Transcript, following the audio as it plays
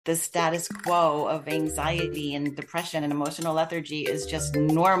the status quo of anxiety and depression and emotional lethargy is just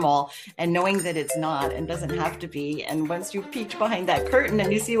normal, and knowing that it's not and doesn't have to be. And once you peek behind that curtain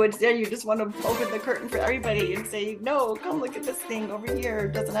and you see what's there, you just want to open the curtain for everybody and say, no, come look at this thing over here.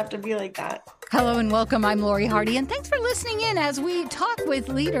 It doesn't have to be like that. Hello and welcome. I'm Lori Hardy, and thanks for listening in as we talk with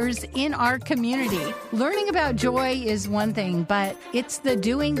leaders in our community. Learning about joy is one thing, but it's the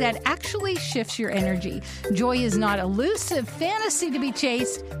doing that actually shifts your energy. Joy is not elusive fantasy to be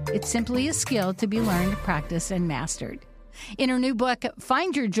chased. It's simply a skill to be learned, practiced, and mastered. In her new book,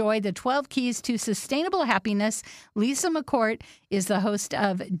 Find Your Joy, The 12 Keys to Sustainable Happiness, Lisa McCourt is the host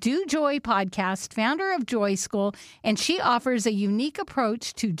of Do Joy podcast, founder of Joy School, and she offers a unique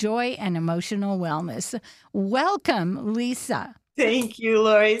approach to joy and emotional wellness. Welcome, Lisa. Thank you,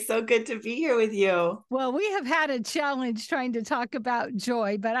 Lori. So good to be here with you. Well, we have had a challenge trying to talk about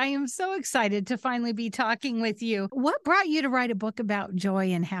joy, but I am so excited to finally be talking with you. What brought you to write a book about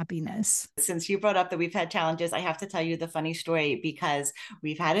joy and happiness? Since you brought up that we've had challenges, I have to tell you the funny story because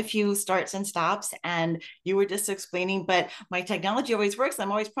we've had a few starts and stops, and you were just explaining, but my technology always works.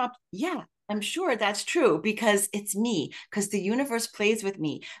 I'm always prompt. Yeah, I'm sure that's true because it's me, because the universe plays with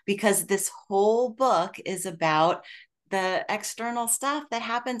me, because this whole book is about the external stuff that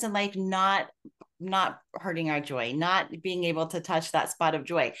happens in life, not hurting our joy, not being able to touch that spot of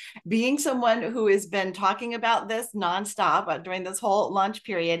joy. Being someone who has been talking about this nonstop during this whole launch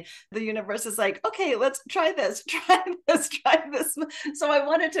period, the universe is like, okay, let's try this, try this, try this. So I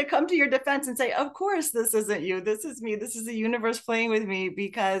wanted to come to your defense and say, of course, this isn't you. This is me. This is the universe playing with me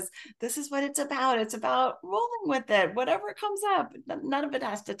because this is what it's about. It's about rolling with it. Whatever comes up, none of it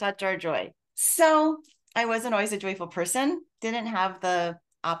has to touch our joy. So I wasn't always a joyful person, didn't have the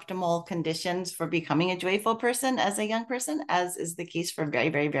optimal conditions for becoming a joyful person as a young person, as is the case for very,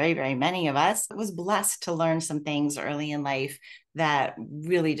 very, very, very many of us. I was blessed to learn some things early in life that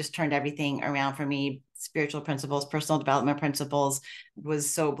really just turned everything around for me. Spiritual principles, personal development principles, was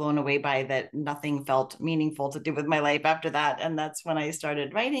so blown away by that nothing felt meaningful to do with my life after that. And that's when I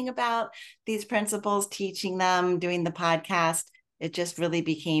started writing about these principles, teaching them, doing the podcast. It just really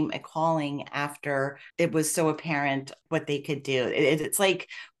became a calling after it was so apparent what they could do. It's like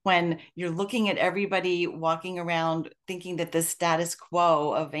when you're looking at everybody walking around thinking that the status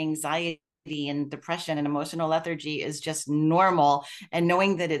quo of anxiety and depression and emotional lethargy is just normal, and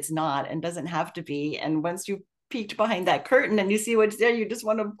knowing that it's not and doesn't have to be. And once you peeked behind that curtain and you see what's there, you just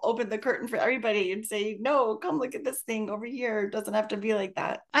want to open the curtain for everybody and say, no, come look at this thing over here. It doesn't have to be like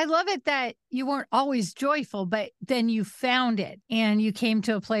that. I love it that you weren't always joyful, but then you found it and you came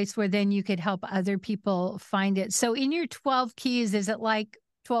to a place where then you could help other people find it. So in your 12 keys, is it like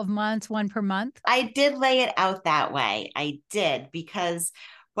 12 months, one per month? I did lay it out that way. I did, because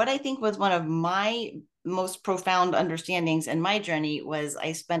what I think was one of my most profound understandings in my journey was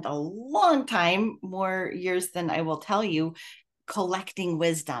I spent a long time, more years than I will tell you, collecting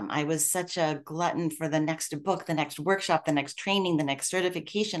wisdom. I was such a glutton for the next book, the next workshop, the next training, the next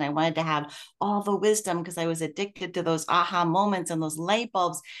certification. I wanted to have all the wisdom because I was addicted to those aha moments and those light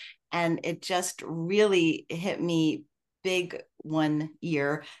bulbs. And it just really hit me big one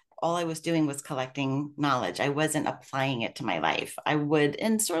year. All I was doing was collecting knowledge. I wasn't applying it to my life. I would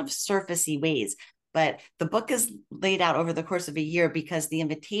in sort of surfacey ways, but the book is laid out over the course of a year because the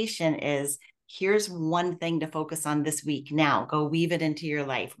invitation is, here's one thing to focus on this week. Now go weave it into your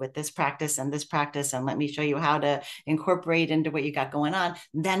life with this practice, and let me show you how to incorporate into what you got going on.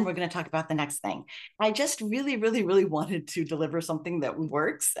 Then we're going to talk about the next thing. I just really, really, really wanted to deliver something that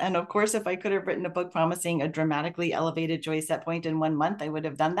works. And of course, if I could have written a book promising a dramatically elevated joy set point in 1 month, I would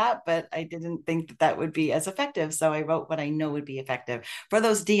have done that, but I didn't think that that would be as effective. So I wrote what I know would be effective for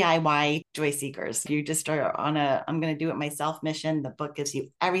those DIY joy seekers. You just are on a, I'm going to do it myself mission. The book gives you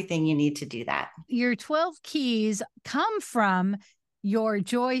everything you need to do that. Your 12 keys come from your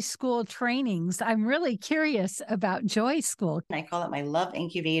Joy School trainings. I'm really curious about Joy School. I call it my love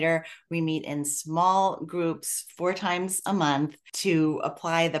incubator. We meet in small groups 4 times a month to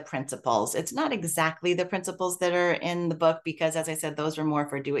apply the principles. It's not exactly the principles that are in the book because, as I said, those are more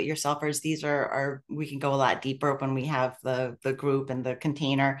for do-it-yourselfers. These are we can go a lot deeper when we have the group and the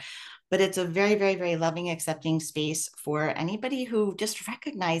container. But it's a very, very, very loving, accepting space for anybody who just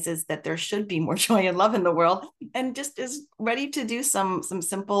recognizes that there should be more joy and love in the world and just is ready to do some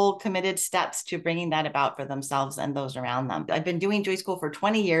simple, committed steps to bringing that about for themselves and those around them. I've been doing Joy School for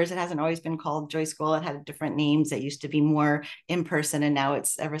 20 years. It hasn't always been called Joy School. It had different names. It used to be more in person, and now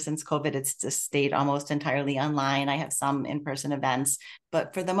it's, ever since COVID, it's just stayed almost entirely online. I have some in-person events,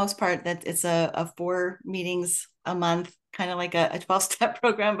 but for the most part, that it's a 4 meetings a month kind of like a 12-step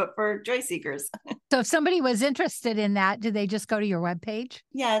program, but for joy seekers. So if somebody was interested in that, do they just go to your webpage?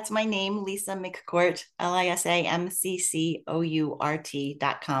 Yeah, it's my name, Lisa McCourt,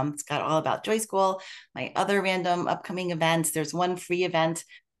 LISAMCCOURT.com. It's got all about Joy School, my other random upcoming events. There's one free event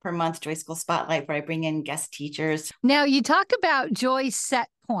per month, Joy School Spotlight, where I bring in guest teachers. Now, you talk about joy set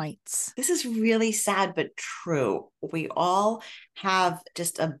points. This is really sad, but true. We all have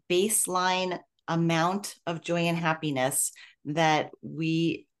just a baseline amount of joy and happiness that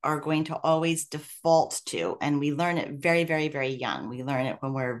we are going to always default to. And we learn it very, very, very young. We learn it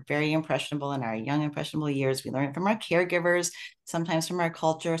when we're very impressionable in our young, impressionable years. We learn it from our caregivers, sometimes from our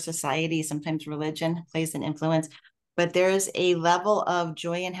culture, society, sometimes religion plays an influence. But there's a level of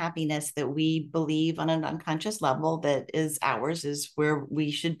joy and happiness that we believe on an unconscious level that is ours, is where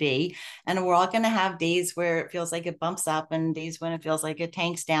we should be. And we're all going to have days where it feels like it bumps up and days when it feels like it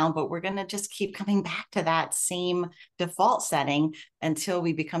tanks down, but we're going to just keep coming back to that same default setting until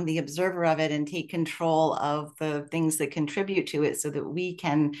we become the observer of it and take control of the things that contribute to it so that we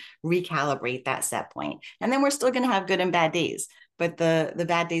can recalibrate that set point. And then we're still going to have good and bad days. But the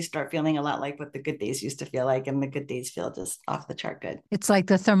bad days start feeling a lot like what the good days used to feel like, and the good days feel just off the chart good. It's like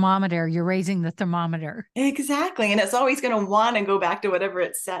the thermometer. You're raising the thermometer. Exactly. And it's always going to want to go back to whatever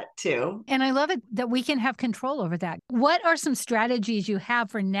it's set to. And I love it that we can have control over that. What are some strategies you have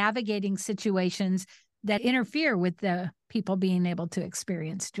for navigating situations that interfere with the people being able to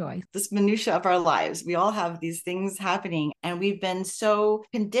experience joy? This minutia of our lives. We all have these things happening, and we've been so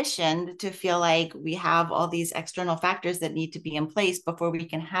conditioned to feel like we have all these external factors that need to be in place before we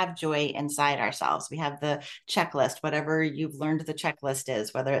can have joy inside ourselves. We have the checklist, whatever you've learned the checklist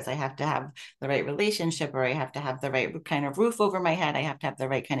is, whether it's I have to have the right relationship, or I have to have the right kind of roof over my head, I have to have the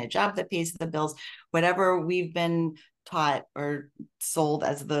right kind of job that pays the bills, whatever we've been taught or sold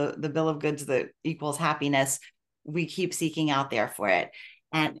as the bill of goods that equals happiness, we keep seeking out there for it.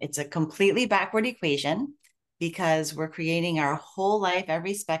 And it's a completely backward equation, because we're creating our whole life,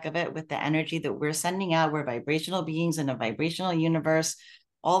 every speck of it, with the energy that we're sending out. We're vibrational beings in a vibrational universe.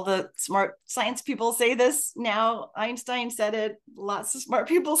 All the smart science people say this now. Einstein said it. Lots of smart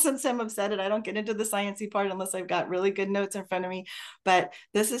people since him have said it. I don't get into the sciencey part unless I've got really good notes in front of me. But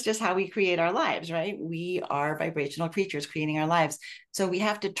this is just how we create our lives, right? We are vibrational creatures creating our lives. So we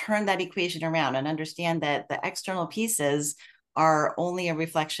have to turn that equation around and understand that the external pieces are only a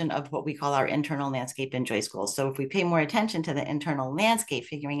reflection of what we call our internal landscape in Joy School. So if we pay more attention to the internal landscape,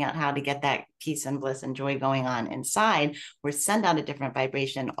 figuring out how to get that peace and bliss and joy going on inside, or send out a different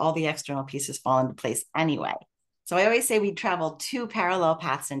vibration, all the external pieces fall into place anyway. So I always say we travel two parallel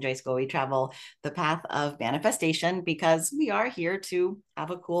paths in Joy School. We travel the path of manifestation, because we are here to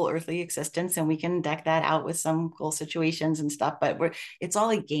have a cool earthly existence, and we can deck that out with some cool situations and stuff, but it's all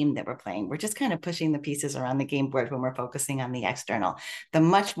a game that we're playing. We're just kind of pushing the pieces around the game board when we're focusing on the external. The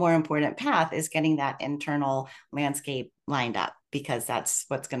much more important path is getting that internal landscape lined up, because that's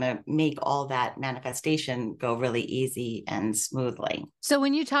what's going to make all that manifestation go really easy and smoothly. So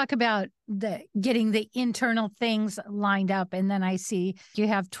when you talk about getting the internal things lined up, and then I see you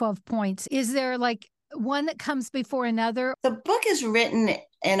have 12 points, is there like one that comes before another? The book is written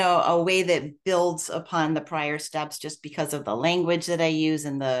in a way that builds upon the prior steps, just because of the language that I use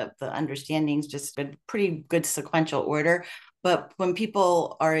and the understandings, just a pretty good sequential order. But when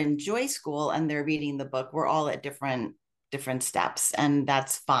people are in Joy School and they're reading the book, we're all at different steps, and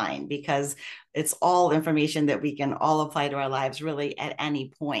that's fine, because it's all information that we can all apply to our lives really at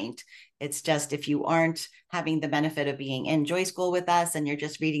any point. It's just, if you aren't having the benefit of being in Joy School with us and you're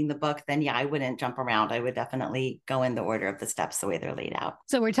just reading the book, then yeah, I wouldn't jump around. I would definitely go in the order of the steps the way they're laid out.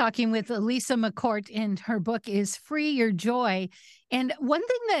 So we're talking with Lisa McCourt, and her book is Free Your Joy. And one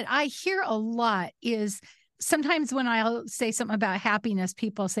thing that I hear a lot is, sometimes when I'll say something about happiness,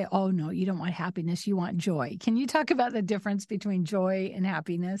 people say, oh, no, you don't want happiness, you want joy. Can you talk about the difference between joy and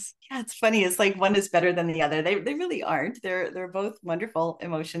happiness? Yeah, it's funny. It's like one is better than the other. They really aren't. They're both wonderful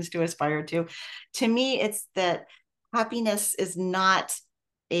emotions to aspire to. To me, it's that happiness is not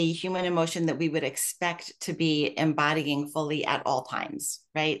a human emotion that we would expect to be embodying fully at all times,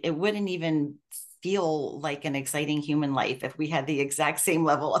 right? It wouldn't even feel like an exciting human life if we had the exact same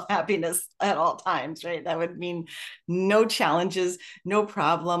level of happiness at all times, right? That would mean no challenges, no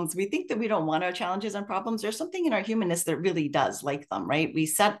problems. We think that we don't want our challenges and problems. There's something in our humanness that really does like them, right? We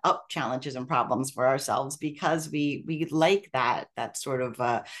set up challenges and problems for ourselves because we like that sort of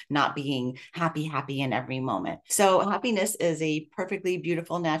not being happy in every moment. So happiness is a perfectly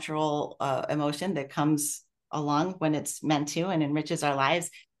beautiful, natural emotion that comes along when it's meant to and enriches our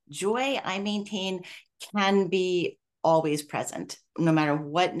lives. Joy, I maintain, can be always present. No matter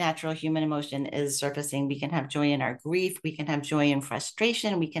what natural human emotion is surfacing, we can have joy in our grief, we can have joy in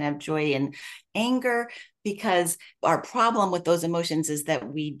frustration, we can have joy in anger, because our problem with those emotions is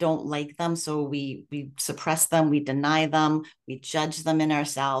that we don't like them. So we suppress them, we deny them, we judge them in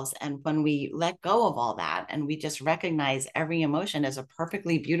ourselves. And when we let go of all that and we just recognize every emotion as a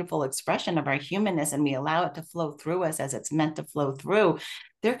perfectly beautiful expression of our humanness, and we allow it to flow through us as it's meant to flow through,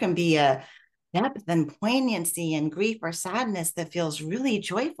 there can be a depth and poignancy and grief or sadness that feels really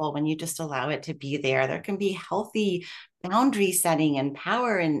joyful when you just allow it to be there. There can be healthy boundary setting and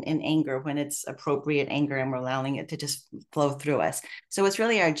power in anger when it's appropriate anger and we're allowing it to just flow through us. So it's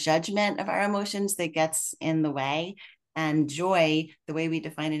really our judgment of our emotions that gets in the way. And joy, the way we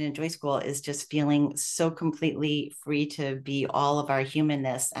define it in Joy School, is just feeling so completely free to be all of our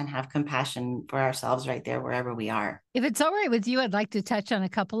humanness and have compassion for ourselves right there, wherever we are. If it's all right with you, I'd like to touch on a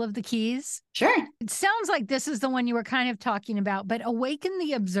couple of the keys. Sure. It sounds like this is the one you were kind of talking about, but awaken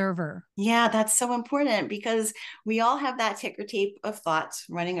the observer. Yeah, that's so important because we all have that ticker tape of thoughts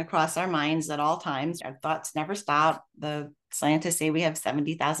running across our minds at all times. Our thoughts never stop. The scientists say we have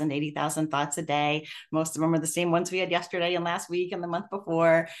 70,000, 80,000 thoughts a day. Most of them are the same ones we had yesterday and last week and the month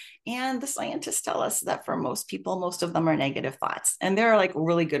before. And the scientists tell us that for most people, most of them are negative thoughts. And there are like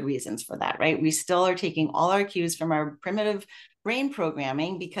really good reasons for that, right? We still are taking all our cues from our primitive brain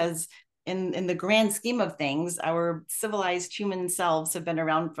programming because in the grand scheme of things, our civilized human selves have been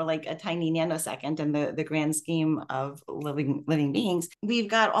around for like a tiny nanosecond in the grand scheme of living beings. We've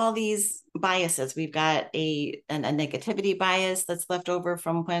got all these biases. We've got a negativity bias that's left over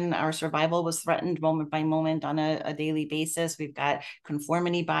from when our survival was threatened moment by moment on a daily basis. We've got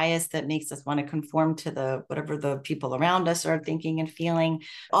conformity bias that makes us want to conform to the whatever the people around us are thinking and feeling.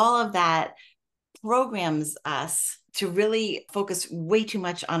 All of that programs us to really focus way too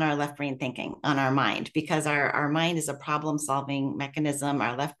much on our left brain thinking, on our mind, because our mind is a problem solving mechanism.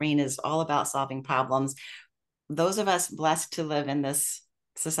 Our left brain is all about solving problems. Those of us blessed to live in this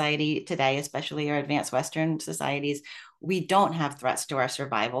society today, especially our advanced Western societies, we don't have threats to our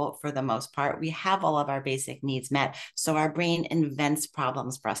survival for the most part. We have all of our basic needs met. So our brain invents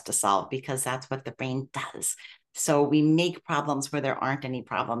problems for us to solve because that's what the brain does. So we make problems where there aren't any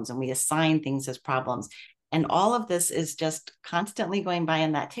problems and we assign things as problems. And all of this is just constantly going by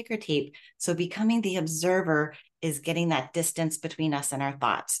in that ticker tape. So becoming the observer is getting that distance between us and our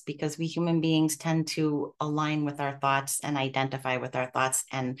thoughts, because we human beings tend to align with our thoughts and identify with our thoughts.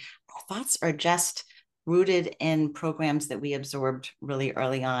 And our thoughts are just rooted in programs that we absorbed really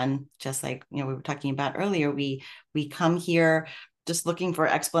early on. Just like, we were talking about earlier, we come here just looking for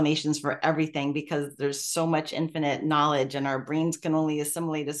explanations for everything because there's so much infinite knowledge and our brains can only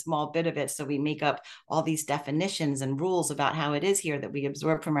assimilate a small bit of it. So we make up all these definitions and rules about how it is here that we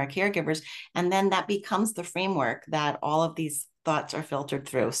absorb from our caregivers. And then that becomes the framework that all of these thoughts are filtered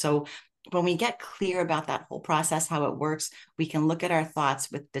through. So when we get clear about that whole process, how it works, we can look at our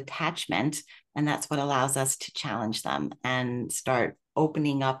thoughts with detachment. And that's what allows us to challenge them and start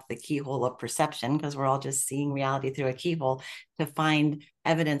opening up the keyhole of perception, because we're all just seeing reality through a keyhole, to find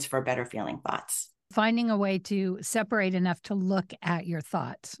evidence for better feeling thoughts. Finding a way to separate enough to look at your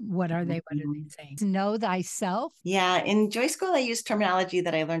thoughts. What are they? What are they saying? Know thyself. Yeah. In Joy School, I use terminology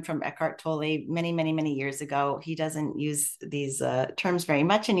that I learned from McCourt many, many, many years ago. He doesn't use these terms very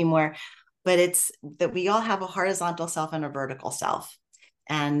much anymore, but it's that we all have a horizontal self and a vertical self.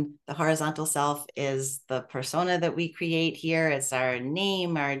 And the horizontal self is the persona that we create here. It's our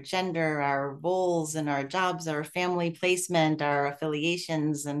name, our gender, our roles and our jobs, our family placement, our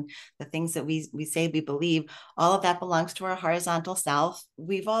affiliations, and the things that we say we believe. All of that belongs to our horizontal self.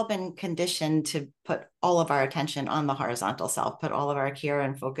 We've all been conditioned to put all of our attention on the horizontal self, put all of our care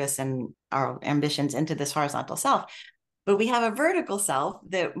and focus and our ambitions into this horizontal self. But we have a vertical self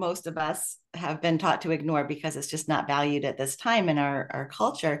that most of us have been taught to ignore because it's just not valued at this time in our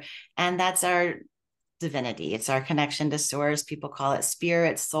culture. And that's our divinity. It's our connection to source. People call it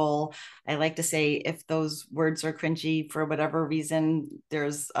spirit, soul. I like to say if those words are cringy for whatever reason,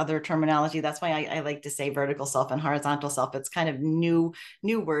 there's other terminology. That's why I like to say vertical self and horizontal self. It's kind of new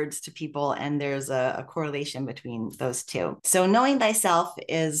words to people. And there's a correlation between those two. So knowing thyself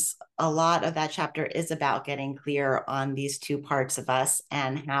is a lot of that chapter is about getting clear on these two parts of us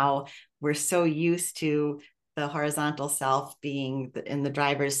and how we're so used to the horizontal self being in the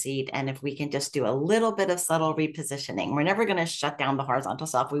driver's seat. And if we can just do a little bit of subtle repositioning, we're never going to shut down the horizontal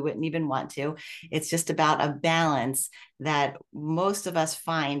self. We wouldn't even want to. It's just about a balance that most of us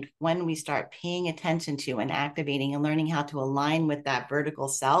find when we start paying attention to and activating and learning how to align with that vertical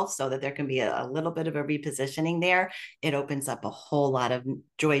self so that there can be a little bit of a repositioning there. It opens up a whole lot of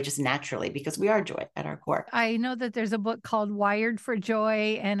joy just naturally because we are joy at our core. I know that there's a book called Wired for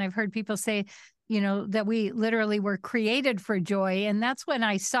Joy, and I've heard people say, that we literally were created for joy. And that's when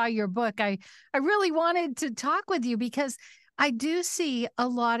I saw your book. I really wanted to talk with you because I do see a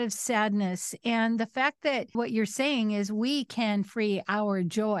lot of sadness. And the fact that what you're saying is we can free our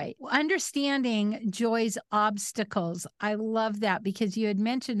joy. Understanding joy's obstacles. I love that because you had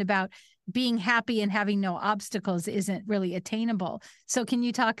mentioned about being happy and having no obstacles isn't really attainable. So can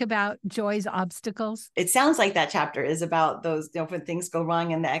you talk about joy's obstacles? It sounds like that chapter is about those, when things go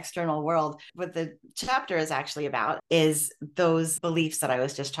wrong in the external world. What the chapter is actually about is those beliefs that I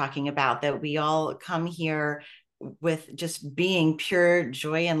was just talking about, that we all come here with just being pure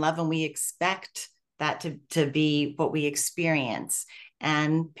joy and love, and we expect that to be what we experience.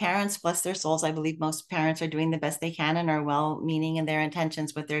 And parents, bless their souls, I believe most parents are doing the best they can and are well-meaning in their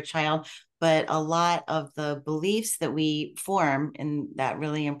intentions with their child. But a lot of the beliefs that we form in that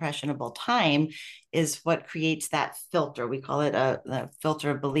really impressionable time is what creates that filter. We call it the filter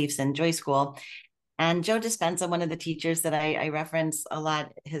of beliefs in Joy School. And Joe Dispenza, one of the teachers that I reference a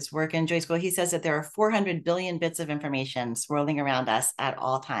lot, his work in Joy School, he says that there are 400 billion bits of information swirling around us at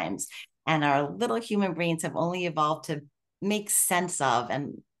all times. And our little human brains have only evolved to make sense of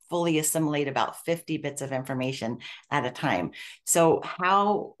and fully assimilate about 50 bits of information at a time. So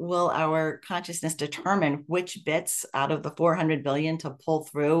how will our consciousness determine which bits out of the 400 billion to pull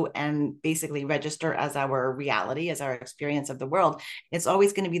through and basically register as our reality, as our experience of the world? It's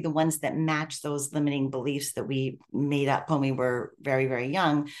always going to be the ones that match those limiting beliefs that we made up when we were very, very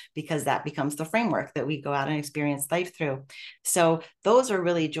young, because that becomes the framework that we go out and experience life through. So those are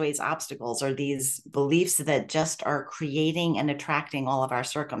really joy's obstacles, or these beliefs that just are creating and attracting all of our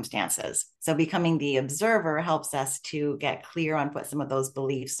circumstances. So becoming the observer helps us to get clear on what some of those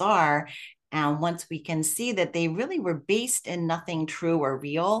beliefs are. And once we can see that they really were based in nothing true or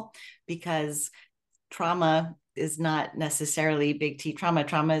real, because trauma is not necessarily big T trauma.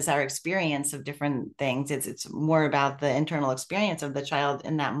 Trauma is our experience of different things. It's more about the internal experience of the child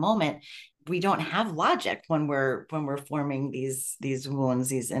in that moment. We don't have logic when we're forming these wounds,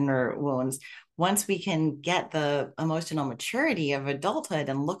 these inner wounds. Once we can get the emotional maturity of adulthood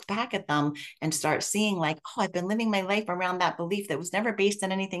and look back at them and start seeing like, oh, I've been living my life around that belief that was never based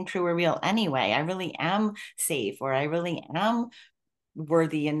on anything true or real anyway. I really am safe, or I really am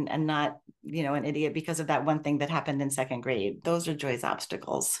worthy and not, an idiot because of that one thing that happened in second grade. Those are joy's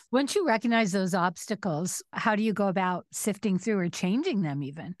obstacles. Once you recognize those obstacles, how do you go about sifting through or changing them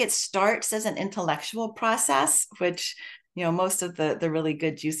even? It starts as an intellectual process, which, most of the really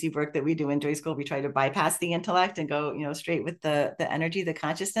good juicy work that we do in Joy School, we try to bypass the intellect and go, straight with the energy, the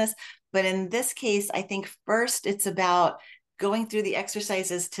consciousness. But in this case, I think first it's about going through the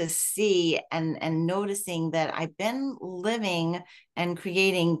exercises to see and noticing that I've been living and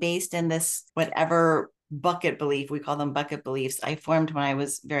creating based in this whatever bucket belief, we call them bucket beliefs, I formed when I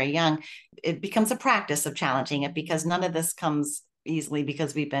was very young. It becomes a practice of challenging it, because none of this comes easily,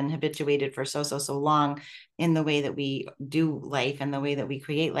 because we've been habituated for so long in the way that we do life and the way that we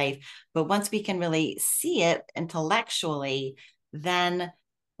create life. But once we can really see it intellectually, then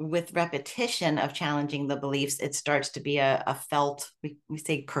with repetition of challenging the beliefs, it starts to be a felt, we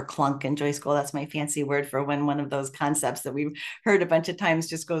say kerklunk in Joy School. That's my fancy word for when one of those concepts that we've heard a bunch of times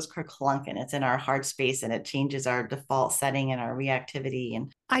just goes kerklunk, and it's in our heart space and it changes our default setting and our reactivity.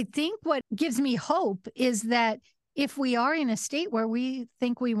 And I think what gives me hope is that if we are in a state where we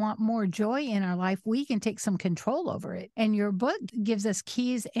think we want more joy in our life, we can take some control over it. And your book gives us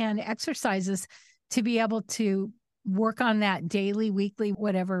keys and exercises to be able to work on that daily, weekly,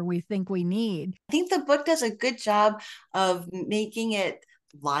 whatever we think we need. I think the book does a good job of making it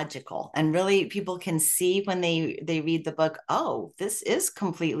logical, and really people can see when they read the book, oh, this is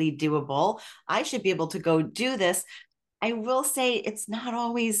completely doable. I should be able to go do this. I will say it's not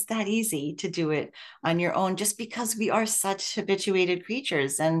always that easy to do it on your own, just because we are such habituated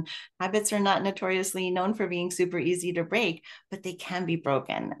creatures, and habits are not notoriously known for being super easy to break, but they can be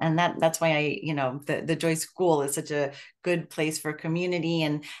broken. And that's why the Joy School is such a good place for community.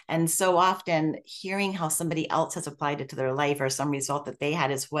 And so often hearing how somebody else has applied it to their life, or some result that they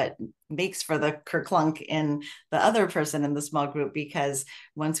had, is what makes for the kerklunk in the other person in the small group. Because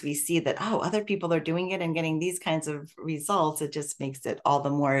once we see that, oh, other people are doing it and getting these kinds of results, it just makes it all the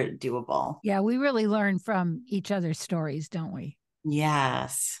more doable. Yeah, we really learn from each other's stories, don't we?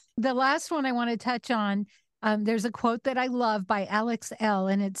 Yes. The last one I want to touch on, there's a quote that I love by Alex L.,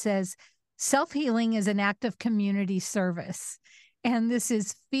 and it says, self healing is an act of community service. And this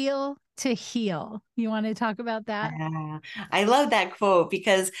is feel to heal. You want to talk about that? Yeah, I love that quote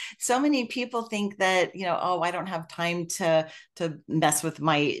because so many people think that, oh, I don't have time to mess with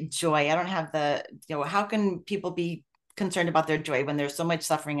my joy. I don't have how can people be concerned about their joy when there's so much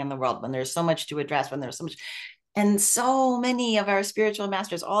suffering in the world, when there's so much to address, when there's so much. And so many of our spiritual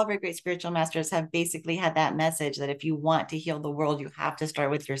masters, all of our great spiritual masters have basically had that message that if you want to heal the world, you have to start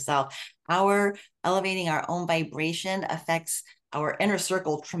with yourself. Our elevating our own vibration affects our inner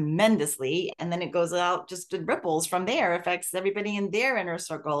circle tremendously. And then it goes out just in ripples from there, affects everybody in their inner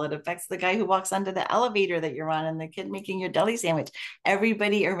circle. It affects the guy who walks onto the elevator that you're on and the kid making your deli sandwich.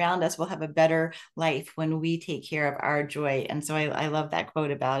 Everybody around us will have a better life when we take care of our joy. And so I love that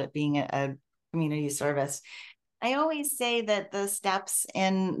quote about it being a community service. I always say that the steps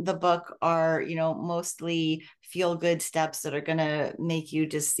in the book are, mostly feel good steps that are going to make you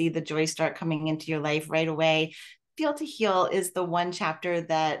just see the joy start coming into your life right away. Feel to Heal is the one chapter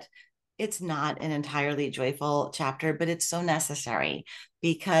that it's not an entirely joyful chapter, but it's so necessary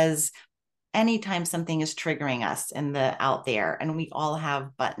because anytime something is triggering us in the out there, and we all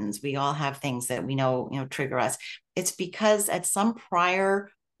have buttons, we all have things that we know, trigger us. It's because at some prior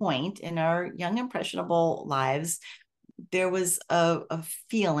point in our young impressionable lives, there was a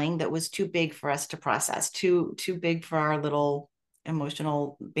feeling that was too big for us to process, too big for our little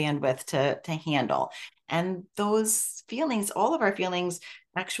emotional bandwidth to handle. And those feelings, all of our feelings,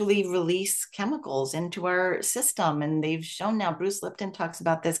 actually release chemicals into our system. And they've shown now, Bruce Lipton talks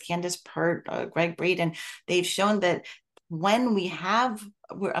about this, Candace Pert, Greg Braden, they've shown that when we have,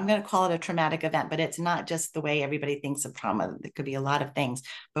 I'm going to call it a traumatic event, but it's not just the way everybody thinks of trauma. It could be a lot of things.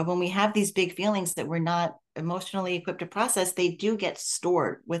 But when we have these big feelings that we're not emotionally equipped to process, they do get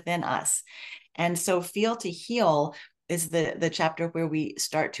stored within us. And so Feel to Heal is the chapter where we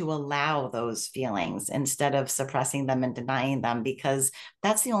start to allow those feelings instead of suppressing them and denying them, because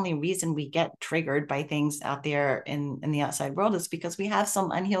that's the only reason we get triggered by things out there in the outside world, is because we have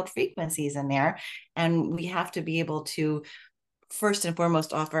some unhealed frequencies in there. And we have to be able to first and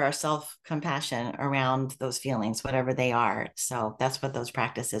foremost offer our self-compassion around those feelings, whatever they are. So that's what those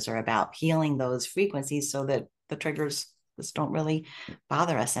practices are about, healing those frequencies so that the triggers just don't really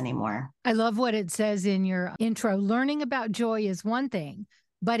bother us anymore. I love what it says in your intro. Learning about joy is one thing,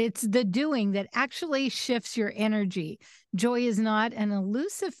 but it's the doing that actually shifts your energy. Joy is not an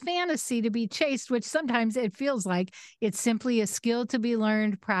elusive fantasy to be chased, which sometimes it feels like. It's simply a skill to be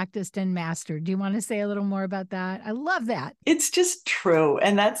learned, practiced, and mastered. Do you want to say a little more about that? I love that. It's just true.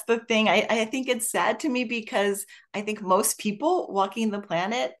 And that's the thing. I think it's sad to me because I think most people walking the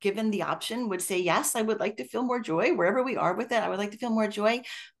planet, given the option, would say, yes, I would like to feel more joy wherever we are with it. I would like to feel more joy.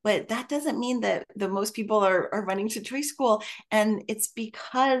 But that doesn't mean that the most people are running to joy school. And it's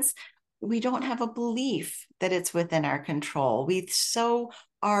because we don't have a belief that it's within our control. We so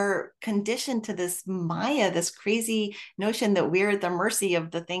are conditioned to this Maya, this crazy notion that we're at the mercy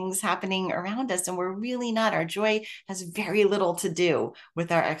of the things happening around us. And we're really not. Our joy has very little to do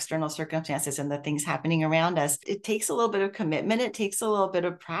with our external circumstances and the things happening around us. It takes a little bit of commitment. It takes a little bit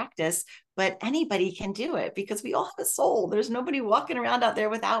of practice, but anybody can do it because we all have a soul. There's nobody walking around out there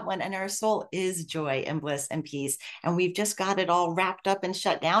without one. And our soul is joy and bliss and peace. And we've just got it all wrapped up and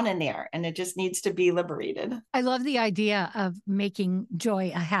shut down in there. And it just needs to be liberated. I love the idea of making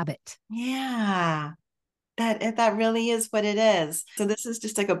joy a habit. Yeah. That really is what it is. So this is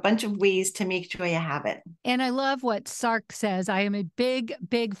just like a bunch of ways to make joy a habit. And I love what Sark says. I am a big,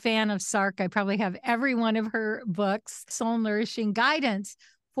 big fan of Sark. I probably have every one of her books, Soul Nourishing Guidance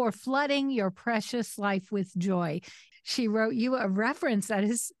for Flooding Your Precious Life with Joy. She wrote you a reference that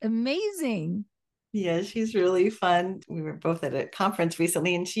is amazing. Yeah, she's really fun. We were both at a conference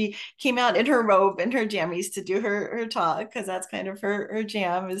recently and she came out in her robe and her jammies to do her talk because that's kind of her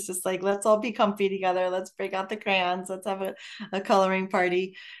jam. It's just like, let's all be comfy together. Let's break out the crayons. Let's have a coloring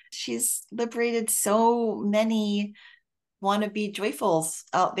party. She's liberated so many wannabe joyfuls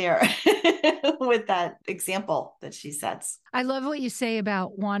out there with that example that she sets. I love what you say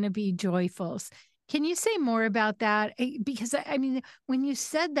about wannabe joyfuls. Can you say more about that? Because I mean, when you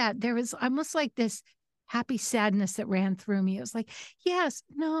said that, there was almost like this happy sadness that ran through me. It was like, yes,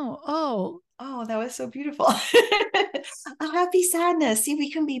 no, oh, that was so beautiful. A happy sadness. See,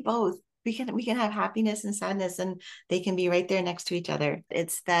 we can be both. We can have happiness and sadness, and they can be right there next to each other.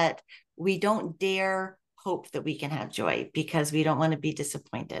 It's that we don't dare hope that we can have joy because we don't want to be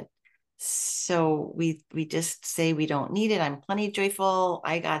disappointed. So we just say we don't need it. I'm plenty joyful.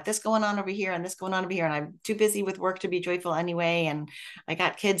 I got this going on over here and this going on over here, and I'm too busy with work to be joyful anyway. And I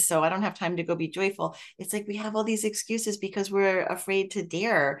got kids, so I don't have time to go be joyful. It's like we have all these excuses because we're afraid to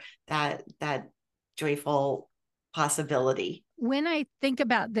dare that joyful possibility. When I think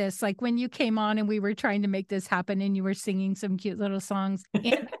about this, like when you came on and we were trying to make this happen and you were singing some cute little songs,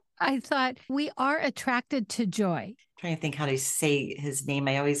 and I thought we are attracted to joy. Trying to think how to say his name.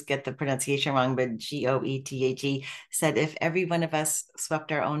 I always get the pronunciation wrong, but Goethe said, if every one of us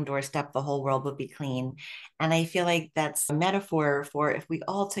swept our own doorstep, the whole world would be clean. And I feel like that's a metaphor for if we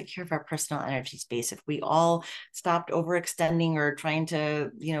all took care of our personal energy space, if we all stopped overextending or trying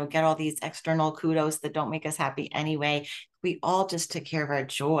to, get all these external kudos that don't make us happy anyway, we all just took care of our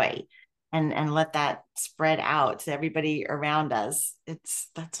joy and let that spread out to everybody around us.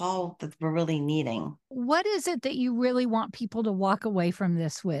 That's all that we're really needing. What is it that you really want people to walk away from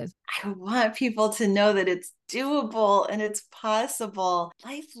this with? I want people to know that it's doable and it's possible.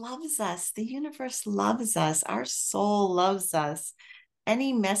 Life loves us. The universe loves us. Our soul loves us.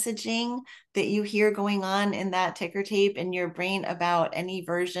 Any messaging that you hear going on in that ticker tape in your brain about any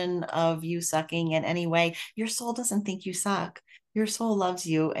version of you sucking in any way, your soul doesn't think you suck. Your soul loves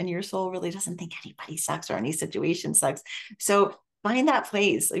you, and your soul really doesn't think anybody sucks or any situation sucks. So find that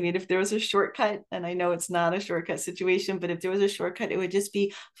place. I mean, if there was a shortcut, and I know it's not a shortcut situation, but if there was a shortcut, it would just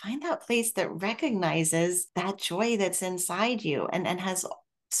be find that place that recognizes that joy that's inside you and has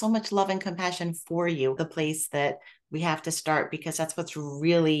so much love and compassion for you. The place that we have to start, because that's what's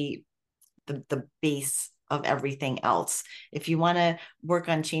really the base of everything else. If you want to work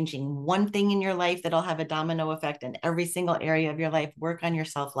on changing one thing in your life that'll have a domino effect in every single area of your life, work on your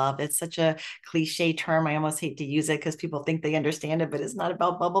self-love. It's such a cliche term. I almost hate to use it because people think they understand it, but it's not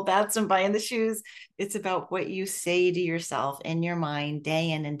about bubble baths and buying the shoes. It's about what you say to yourself in your mind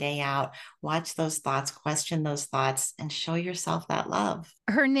day in and day out. Watch those thoughts, question those thoughts, and show yourself that love.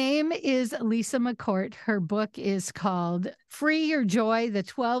 Her name is Lisa McCourt. Her book is called Free Your Joy, The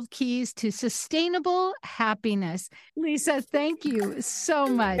 12 Keys to Sustainable Happiness. Lisa, thank you so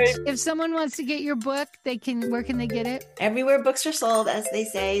much. If someone wants to get your book, where can they get it? Everywhere books are sold, as they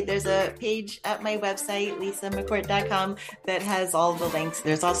say. There's a page at my website, lisamccourt.com, that has all the links.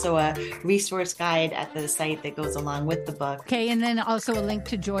 There's also a resource guide at the site that goes along with the book. Okay, and then also a link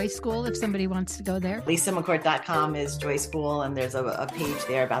to Joy School if somebody wants to go there. lisamccourt.com is Joy School, and there's a page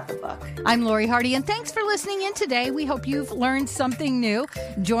there about the book. I'm Lori Hardy, and thanks for listening in today. We hope you've learned something new.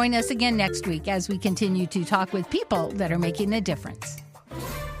 Join us again next week as we continue to talk with people that are making a difference.